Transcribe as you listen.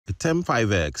The term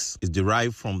 5X is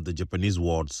derived from the Japanese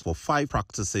words for 5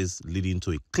 practices leading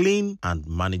to a clean and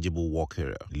manageable work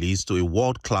area. It leads to a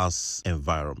world-class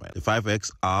environment. The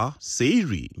 5X are: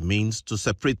 Seiri means to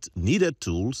separate needed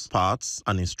tools, parts,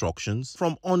 and instructions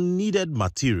from unneeded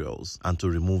materials and to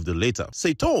remove the latter.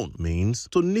 Seiton means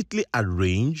to neatly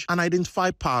arrange and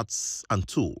identify parts and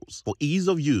tools for ease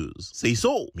of use.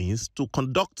 Seiso means to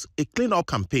conduct a cleanup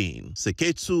campaign.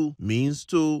 Seiketsu means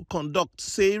to conduct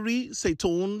Seiri,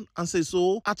 Seiton, and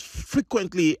Seiso as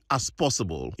frequently as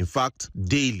possible. In fact,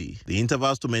 daily. The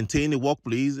intervals to maintain a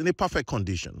workplace in a perfect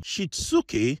condition.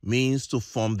 Shitsuke means to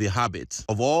form the habit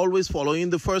of always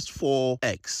following the first 4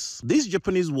 X. This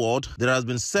Japanese word, there has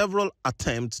been several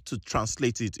attempts to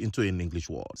translate it into an English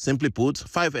word. Simply put,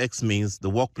 5X means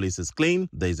the workplace is clean,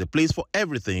 there is a place for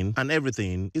everything, and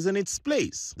everything is in its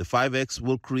place. The 5X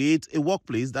will create a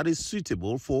workplace that is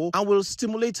suitable for and will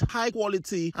stimulate high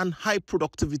quality and high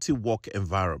productivity work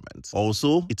environment.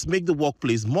 Also, it makes the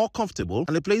workplace more comfortable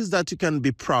and a place that you can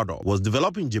be proud of. It was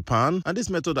developed in Japan, and this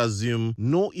method assumes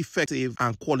no effective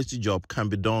and quality job can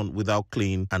be done without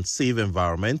clean and safe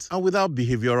environment and without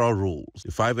behavioral rules.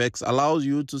 The 5X allows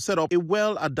you to set up a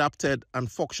well-adapted and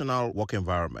functional work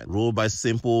environment, ruled by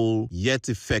simple yet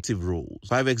effective rules.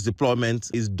 5X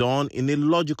deployment is done in a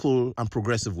logical and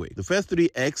progressive way. The first 3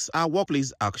 X are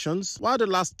workplace actions, while the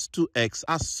last 2 X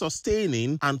are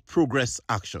sustaining and progress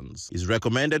actions. It's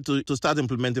recommended to start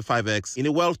implementing 5X in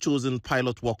a well-chosen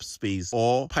pilot workspace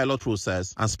or pilot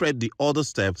process and spread the other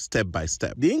steps step by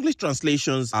step. The English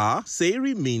translations are: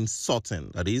 Seiri means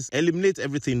sorting, that is, eliminate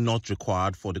everything not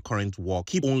required for the current work,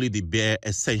 keep only the bare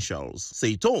essentials.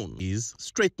 Seiton is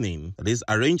straightening, that is,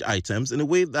 arrange items in a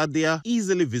way that they are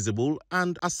easily visible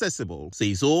and accessible.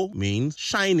 Seiso means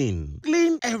shining,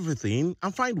 clean everything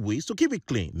and find ways to keep it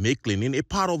clean. Make cleaning a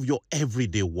part of your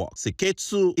everyday work.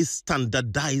 Seiketsu is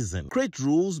standardizing, create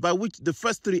rules by which the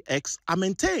first 3 X are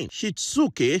maintained.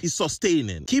 Shitsuke is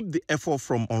sustaining, keep the effort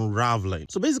from unraveling.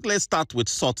 So basically, let's start with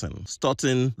sorting.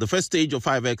 Sorting, the first stage of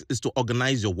 5X is to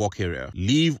organize your work area.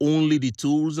 Leave only the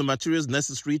tools and materials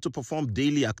necessary to perform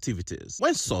daily activities.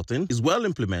 When sorting is well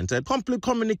implemented, complete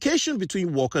communication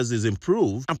between workers is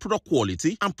improved and product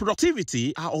quality and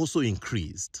productivity are also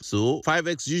increased. So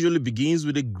 5X usually begins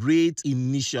with a great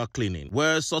initial cleaning,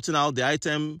 where sorting out the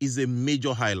item is a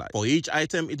major highlight. For each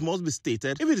item, it must be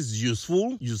stated if it is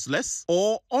useful, useless,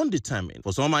 or undetermined.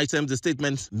 For some items, the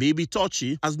statement may be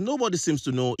touchy, as nobody seems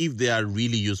to know if they are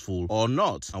really useful or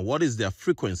not, and what is their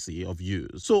frequency of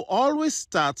use. So always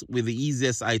start with the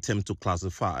easiest item to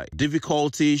classify.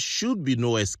 Difficulty should be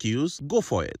no excuse. Go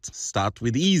for it. Start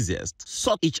with the easiest.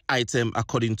 Sort each item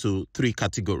according to 3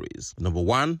 categories. Number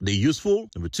 1, they're useful.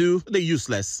 Number 2, they're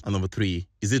useless. And number 3,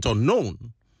 is it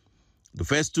unknown? The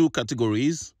first 2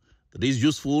 categories, that is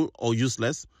useful or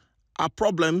useless, are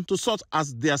problem to sort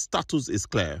as their status is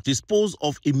clear. Dispose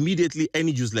of immediately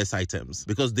any useless items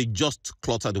because they just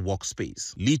clutter the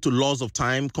workspace. Lead to loss of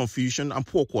time, confusion, and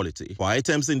poor quality. For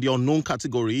items in the unknown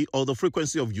category or the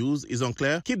frequency of use is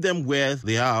unclear, keep them where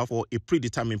they are for a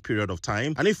predetermined period of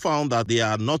time, and if found that they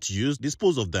are not used,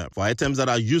 dispose of them. For items that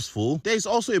are useful, there is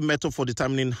also a method for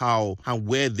determining how and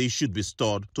where they should be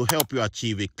stored to help you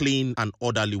achieve a clean and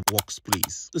orderly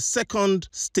workspace. The second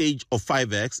stage of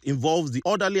 5X involves the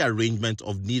orderly arrangement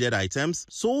of needed items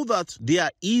so that they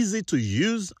are easy to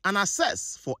use and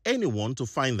access for anyone to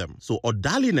find them. So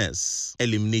orderliness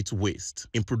eliminates waste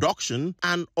in production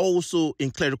and also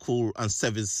in clerical and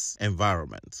service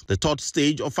environment. The third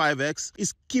stage of 5X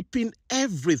is keeping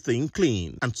everything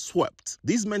clean and swept.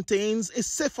 This maintains a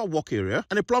safer work area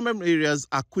and the problem areas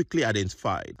are quickly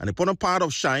identified. An important part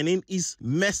of shining is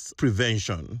mess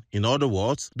prevention. In other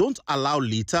words, don't allow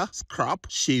litter, scrap,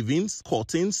 shavings,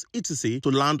 curtains, etc.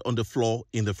 to land on the floor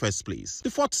in the first place.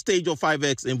 The fourth stage of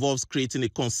 5X involves creating a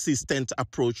consistent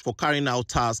approach for carrying out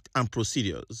tasks and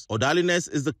procedures. Orderliness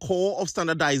is the core of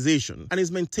standardization and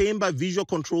is maintained by visual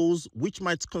controls, which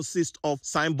might consist of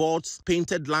signboards,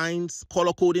 painted lines,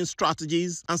 color coding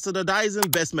strategies, and standardizing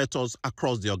best methods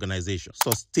across the organization.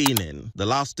 Sustaining. The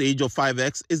last stage of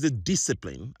 5X is the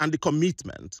discipline and the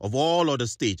commitment of all other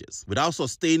stages. Without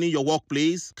sustaining, your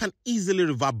workplace can easily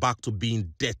revert back to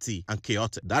being dirty and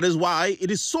chaotic. That is why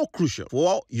it is so crucial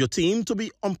for your team to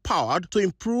be empowered to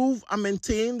improve and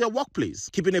maintain their workplace.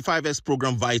 Keeping a 5X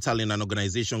program vital in an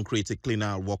organization creates a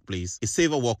cleaner workplace, a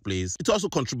safer workplace. It also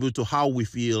contributes to how we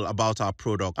feel about our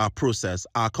product, our process,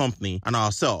 our company, and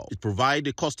ourselves. It provides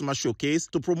a customer showcase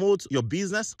to promote your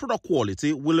business. Product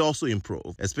quality will also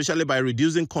improve, especially by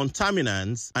reducing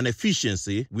contaminants, and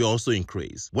efficiency will also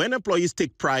increase. When employees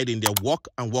take pride in their work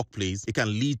and workplace, it can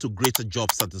lead to greater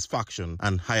job satisfaction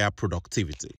and higher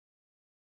productivity.